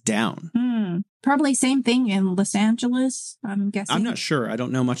prices down. Probably same thing in Los Angeles, I'm guessing. I'm not sure. I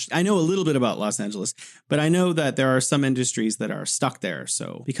don't know much. I know a little bit about Los Angeles, but I know that there are some industries that are stuck there.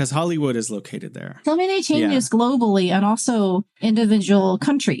 So because Hollywood is located there. So many changes globally and also individual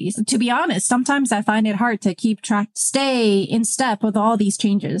countries. To be honest, sometimes I find it hard to keep track, stay in step with all these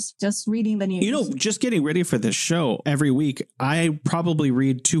changes, just reading the news. You know, just getting ready for this show every week, I probably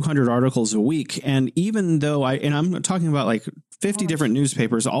read 200 articles a week. And even though I'm talking about like 50 different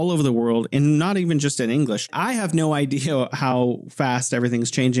newspapers all over the world, and not even just in English. I have no idea how fast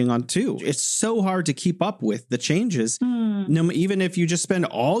everything's changing on too. It's so hard to keep up with the changes. No, even if you just spend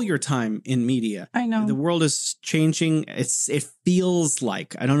all your time in media. I know. The world is changing. It feels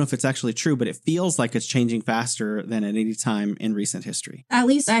like, I don't know if it's actually true, but it feels like it's changing faster than at any time in recent history. At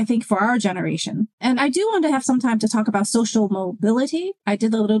least I think for our generation. And I do want to have some time to talk about social mobility. I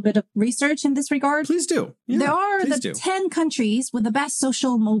did a little bit of research in this regard. Please do. Yeah, there are 10 countries with the best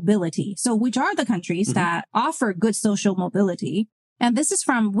social mobility. So which are the countries that offer good social mobility? And this is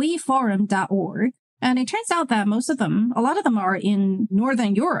from weforum.org. And it turns out that a lot of them are in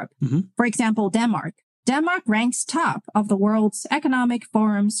Northern Europe. For example, Denmark. Denmark ranks top of the World's Economic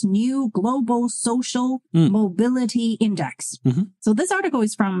Forum's new Global Social Mobility Index. So this article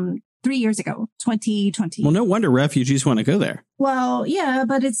is from 3 years ago, 2020. Well, no wonder refugees want to go there. Well, yeah,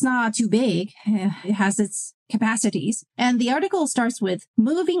 but it's not too big. It has its capacities. And the article starts with,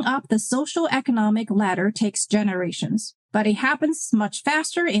 moving up the social economic ladder takes generations, but it happens much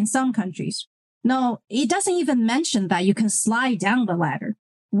faster in some countries. No, it doesn't even mention that you can slide down the ladder,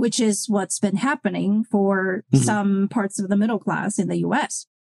 which is what's been happening for some parts of the middle class in the US.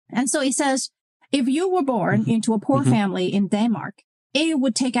 And so it says, if you were born into a poor family in Denmark, it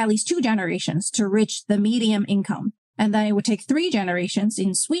would take at least 2 generations to reach the median income. And then it would take 3 generations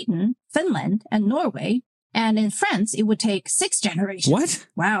in Sweden, Finland, and Norway. And in France, it would take 6 generations. What?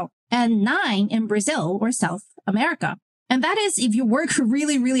 Wow. And 9 in Brazil or South America. And that is if you work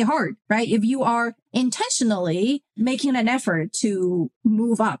really, really hard, right? If you are intentionally making an effort to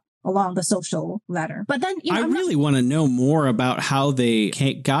move up along the social ladder. But then, I really want to know more about how they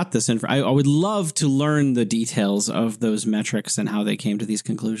got this info. I would love to learn the details of those metrics and how they came to these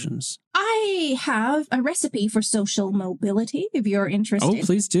conclusions. I have a recipe for social mobility if you're interested. Oh,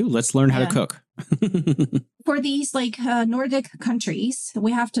 please do. Let's learn how to cook. For these Nordic countries,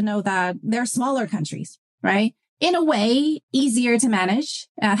 we have to know that they're smaller countries, right? In a way, easier to manage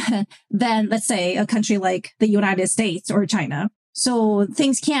than, let's say, a country like the United States or China. So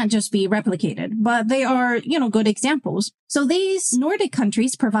things can't just be replicated, but they are, good examples. So these Nordic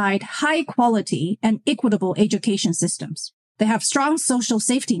countries provide high quality and equitable education systems. They have strong social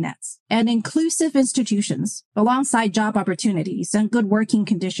safety nets and inclusive institutions alongside job opportunities and good working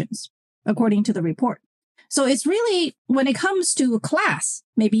conditions, according to the report. So it's really, when it comes to class,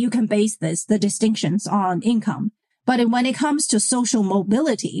 maybe you can base the distinctions on income. But when it comes to social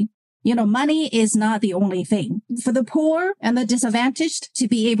mobility, money is not the only thing. For the poor and the disadvantaged to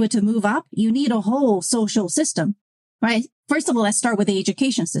be able to move up, you need a whole social system, right? First of all, let's start with the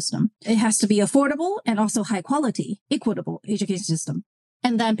education system. It has to be affordable and also high quality, equitable education system.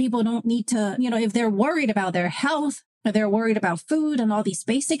 And then people don't need to, if they're worried about their health, or they're worried about food and all these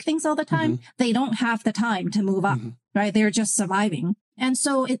basic things all the time, they don't have the time to move up, right? They're just surviving. And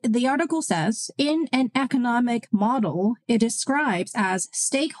so the article says, in an economic model, it describes as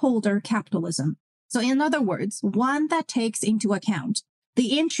stakeholder capitalism. So in other words, one that takes into account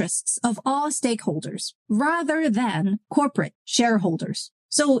the interests of all stakeholders rather than corporate shareholders.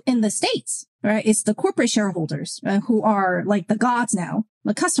 So in the States, right, it's the corporate shareholders who are like the gods now.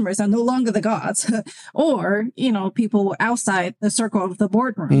 The customers are no longer the gods or, people outside the circle of the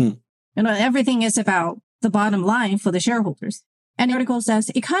boardroom. Everything is about the bottom line for the shareholders. And the article says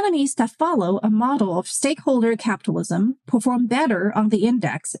economies that follow a model of stakeholder capitalism perform better on the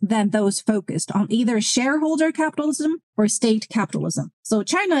index than those focused on either shareholder capitalism or state capitalism. So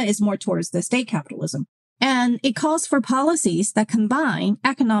China is more towards the state capitalism. And it calls for policies that combine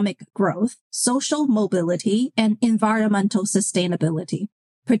economic growth, social mobility, and environmental sustainability,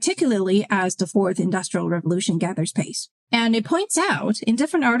 particularly as the fourth industrial revolution gathers pace. And it points out in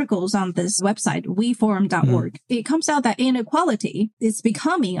different articles on this website, weforum.org, it comes out that inequality is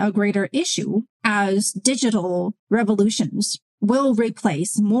becoming a greater issue as digital revolutions will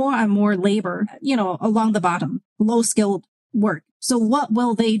replace more and more labor, along the bottom, low-skilled work. So what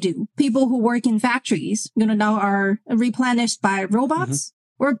will they do? People who work in factories, now are replenished by robots,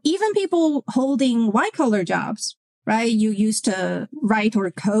 or even people holding white-collar jobs, right? You used to write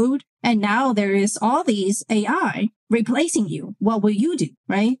or code, and now there is all these AI replacing you. What will you do,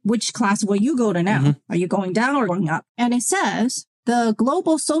 right? Which class will you go to now? Are you going down or going up? And it says The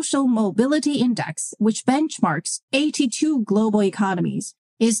Global Social Mobility Index, which benchmarks 82 global economies,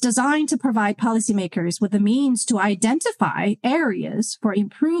 is designed to provide policymakers with the means to identify areas for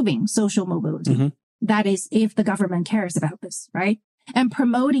improving social mobility. Mm-hmm. That is, if the government cares about this, right? And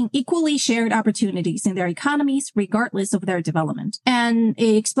promoting equally shared opportunities in their economies, regardless of their development. And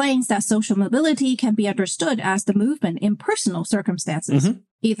it explains that social mobility can be understood as the movement in personal circumstances, mm-hmm.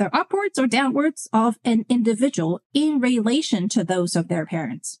 either upwards or downwards of an individual in relation to those of their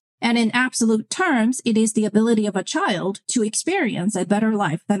parents. And in absolute terms, it is the ability of a child to experience a better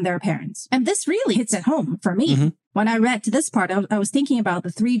life than their parents. And this really hits at home for me. Mm-hmm. When I read this part, I was thinking about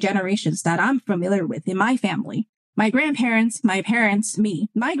the 3 generations that I'm familiar with in my family. My grandparents, my parents, me.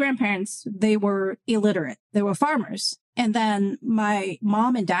 My grandparents, they were illiterate. They were farmers. And then my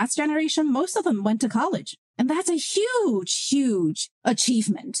mom and dad's generation, most of them went to college. And that's a huge, huge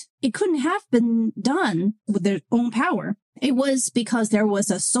achievement. It couldn't have been done with their own power. It was because there was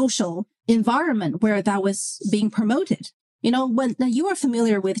a social environment where that was being promoted. You know, when you are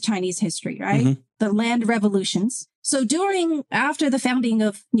familiar with Chinese history, right? Mm-hmm. The land revolutions. So after the founding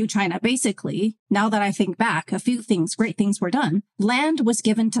of New China, basically, now that I think back, a few great things were done. Land was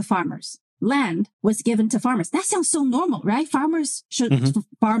given to farmers. Land was given to farmers. That sounds so normal, right? Farmers should mm-hmm.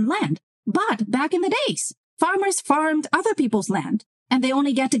 farm land. But back in the days, farmers farmed other people's land. And they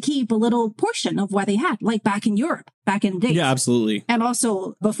only get to keep a little portion of what they had, like back in Europe, back in the days. Yeah, absolutely. And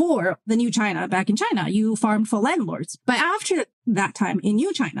also before the New China, back in China, you farmed for landlords. But after that time in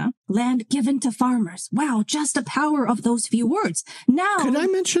New China, land given to farmers. Wow, just the power of those few words. Now, could I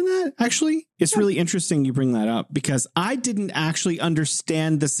mention that? Actually, it's really interesting you bring that up because I didn't actually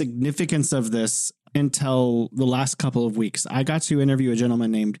understand the significance of this until the last couple of weeks. I got to interview a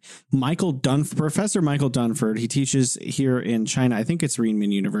gentleman named Professor Michael Dunford. He teaches here in China. I think it's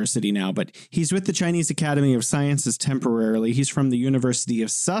Renmin University now, but he's with the Chinese Academy of Sciences temporarily. He's from the University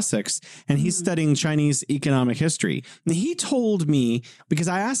of Sussex, and he's studying Chinese economic history. And he told me, because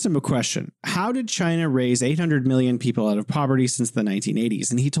I asked him a question, how did China raise 800 million people out of poverty since the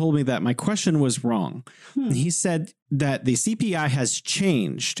 1980s? And he told me that my question was wrong. And he said that the CPI has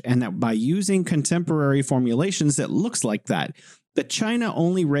changed and that by using contemporary formulations, it looks like that. That China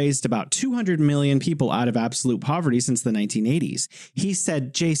only raised about 200 million people out of absolute poverty since the 1980s. He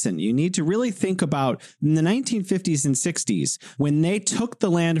said, Jason, you need to really think about in the 1950s and 60s, when they took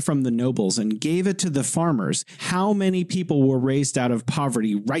the land from the nobles and gave it to the farmers, how many people were raised out of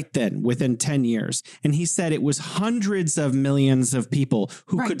poverty right then within 10 years. And he said it was hundreds of millions of people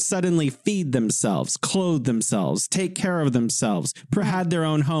who could suddenly feed themselves, clothe themselves, take care of themselves, had their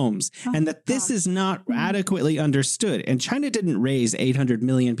own homes, and that this is not adequately understood. And China didn't raise 800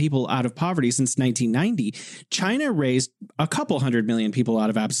 million people out of poverty since 1990. China raised a couple 100 million people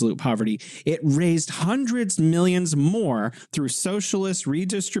out of absolute poverty. It raised hundreds millions more through socialist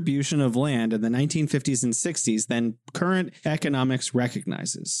redistribution of land in the 1950s and 60s than current economics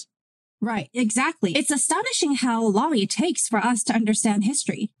recognizes. Right, exactly. It's astonishing how long it takes for us to understand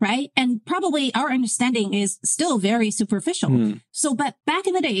history, right? And probably our understanding is still very superficial. So, but back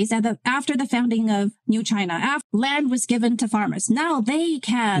in the days, after the founding of New China, land was given to farmers. Now they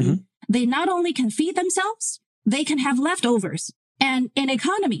not only can feed themselves, they can have leftovers. And in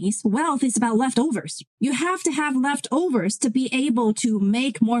economies, wealth is about leftovers. You have to have leftovers to be able to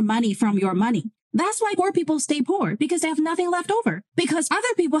make more money from your money. That's why poor people stay poor, because they have nothing left over, because other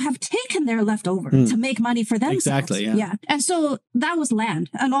people have taken their leftover to make money for themselves. Exactly. Yeah. And so that was land,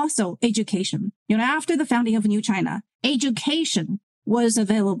 and also education. You know, after the founding of New China, education was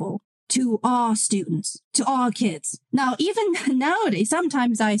available to all students, to all kids. Now, even nowadays,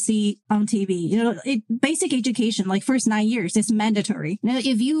 sometimes I see on TV, you know, basic education, like first 9 years, is mandatory.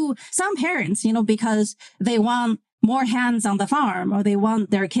 You know, some parents, you know, because they want more hands on the farm, or they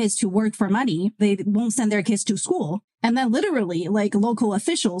want their kids to work for money, they won't send their kids to school. And then literally, like, local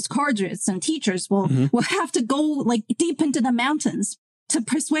officials, cadres and teachers will have to go like deep into the mountains to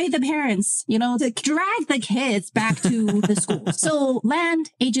persuade the parents, you know, to drag the kids back to the school. So land,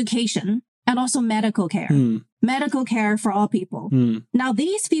 education, and also medical care. Medical care for all people. Now,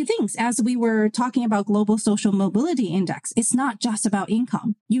 these few things, as we were talking about Global Social Mobility Index, it's not just about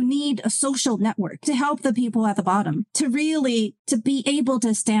income. You need a social network to help the people at the bottom to be able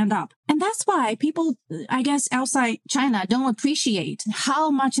to stand up. And that's why people, I guess, outside China don't appreciate how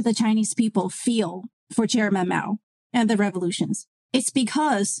much the Chinese people feel for Chairman Mao and the revolutions. It's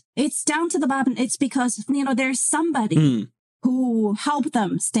because it's down to the bottom. It's because, you know, there's somebody who helped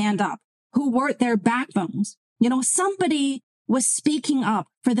them stand up, who were their backbones. You know, somebody was speaking up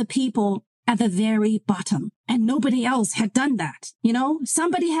for the people at the very bottom. And nobody else had done that. You know,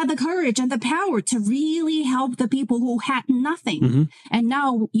 somebody had the courage and the power to really help the people who had nothing. Mm-hmm. And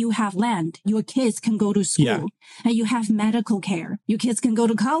now you have land. Your kids can go to school and you have medical care. Your kids can go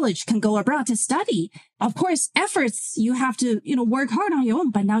to college, can go abroad to study. Of course, efforts, you have to, work hard on your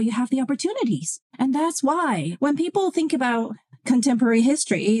own, but now you have the opportunities. And that's why when people think about contemporary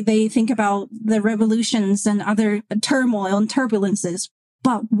history, they think about the revolutions and other turmoil and turbulences.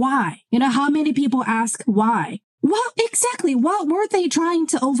 But why? How many people ask why? Well, exactly. What were they trying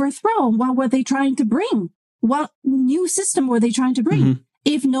to overthrow? What were they trying to bring? What new system were they trying to bring? Mm-hmm.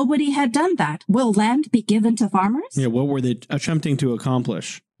 If nobody had done that, will land be given to farmers? Yeah, what were they attempting to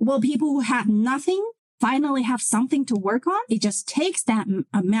accomplish? Will people who had nothing finally have something to work on? It just takes that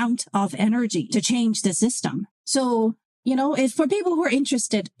amount of energy to change the system. So, it's for people who are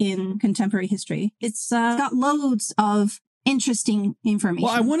interested in contemporary history. It's got loads of interesting information.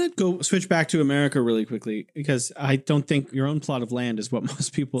 Well, I want to switch back to America really quickly, because I don't think your own plot of land is what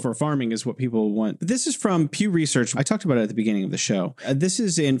most people for farming is what people want. This is from Pew Research. I talked about it at the beginning of the show. This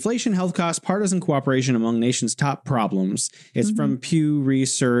is Inflation, Health Costs, Partisan Cooperation Among Nations' Top Problems. It's from Pew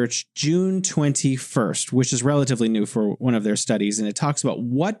Research, June 21st, which is relatively new for one of their studies. And it talks about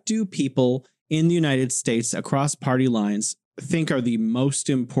what do people in the United States across party lines think are the most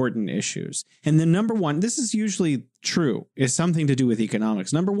important issues. And the number one, this is usually true, is something to do with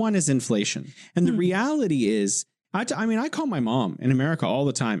economics. Number one is inflation. And the reality is, I call my mom in America all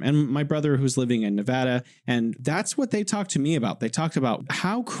the time, and my brother who's living in Nevada, and that's what they talk to me about. They talked about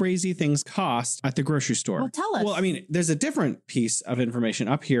how crazy things cost at the grocery store. Well, tell us. Well, there's a different piece of information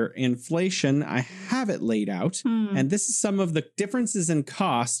up here. Inflation, I have it laid out, and this is some of the differences in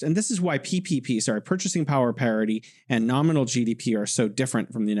cost, and this is why PPP, purchasing power parity, and nominal GDP are so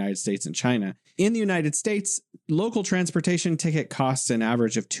different from the United States and China. In the United States, local transportation ticket costs an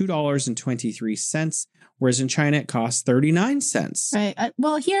average of $2.23, whereas in China, it costs 39 cents. Right.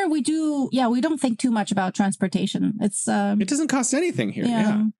 Well, here we don't think too much about transportation. It's it doesn't cost anything here.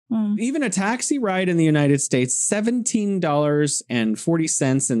 Yeah. Even a taxi ride in the United States,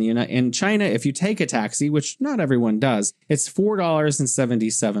 $17.40. In China, if you take a taxi, which not everyone does, it's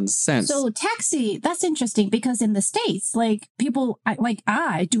 $4.77. So taxi, that's interesting, because in the States, people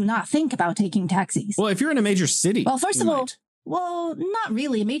I do not think about taking taxis. Well, if you're in a major city. Well, first of all, well, not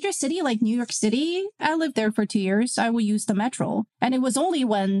really. A major city like New York City, I lived there for 2 years. I would use the metro. And it was only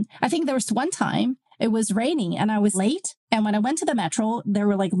when, I think there was one time, it was raining and I was late. And when I went to the metro, there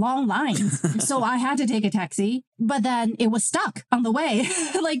were long lines. So I had to take a taxi, but then it was stuck on the way,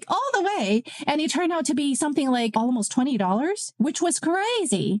 all the way. And it turned out to be something almost $20, which was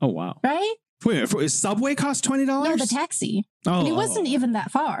crazy. Oh, wow. Right? Wait, Subway cost $20? No, the taxi. Oh. And it wasn't even that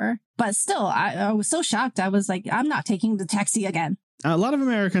far. But still, I was so shocked. I was like, I'm not taking the taxi again. A lot of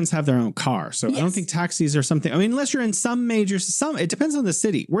Americans have their own car, so yes. I don't think taxis are something. Unless you're in it depends on the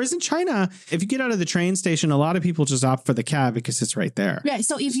city. Whereas in China, if you get out of the train station, a lot of people just opt for the cab because it's right there. Yeah.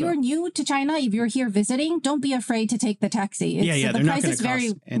 So if you're new to China, if you're here visiting, don't be afraid to take the taxi. The price is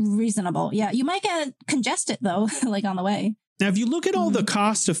very reasonable. Yeah. You might get congested though, on the way. Now, if you look at all the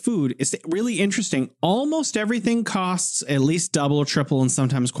cost of food, it's really interesting. Almost everything costs at least double or triple and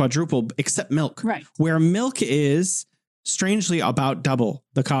sometimes quadruple, except milk. Right. Where milk is strangely about double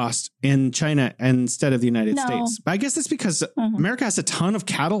the cost in China instead of the United States. But I guess that's because America has a ton of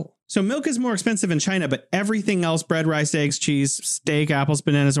cattle. So milk is more expensive in China, but everything else, bread, rice, eggs, cheese, steak, apples,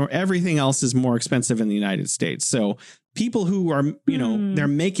 bananas, or everything else is more expensive in the United States. So people who are, they're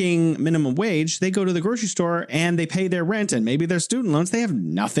making minimum wage, they go to the grocery store and they pay their rent and maybe their student loans. They have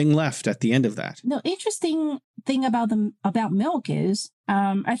nothing left at the end of that. The interesting thing about milk is,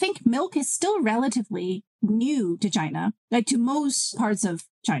 I think milk is still relatively new to China, to most parts of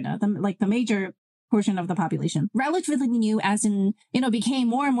China, the major portion of the population, relatively new, as in, became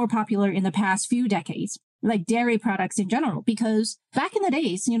more and more popular in the past few decades, like dairy products in general, because back in the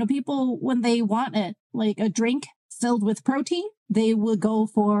days, people, when they wanted a drink filled with protein, they would go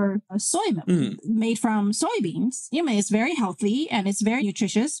for a soy milk made from soybeans. It's very healthy and it's very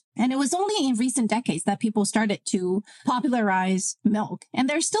nutritious. And it was only in recent decades that people started to popularize milk. And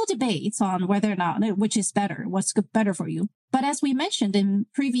there's still debates on whether or not, which is better, what's better for you. But as we mentioned in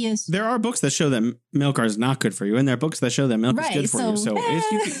previous... There are books that show that milk is not good for you, and there are books that show that milk is good for you. So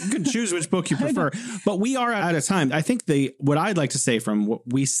you can choose which book you prefer. But we are out of time. I think what I'd like to say from what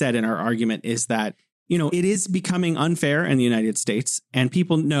we said in our argument is that it is becoming unfair in the United States, and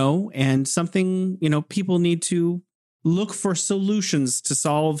people know, and something, people need to look for solutions to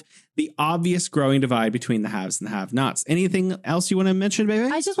solve the obvious growing divide between the haves and the have-nots. Anything else you want to mention,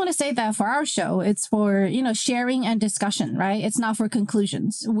 baby? I just want to say that for our show, it's for, sharing and discussion, right? It's not for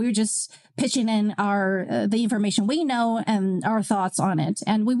conclusions. We're just pitching in the information we know and our thoughts on it.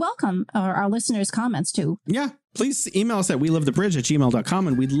 And we welcome our listeners' comments too. Yeah. Please email us at welovethebridge@gmail.com,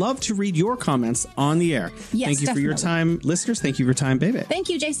 and we'd love to read your comments on the air. Yes, Thank you definitely. for your time, listeners. Thank you for your time, baby. Thank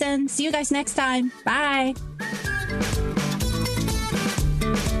you, Jason. See you guys next time. Bye.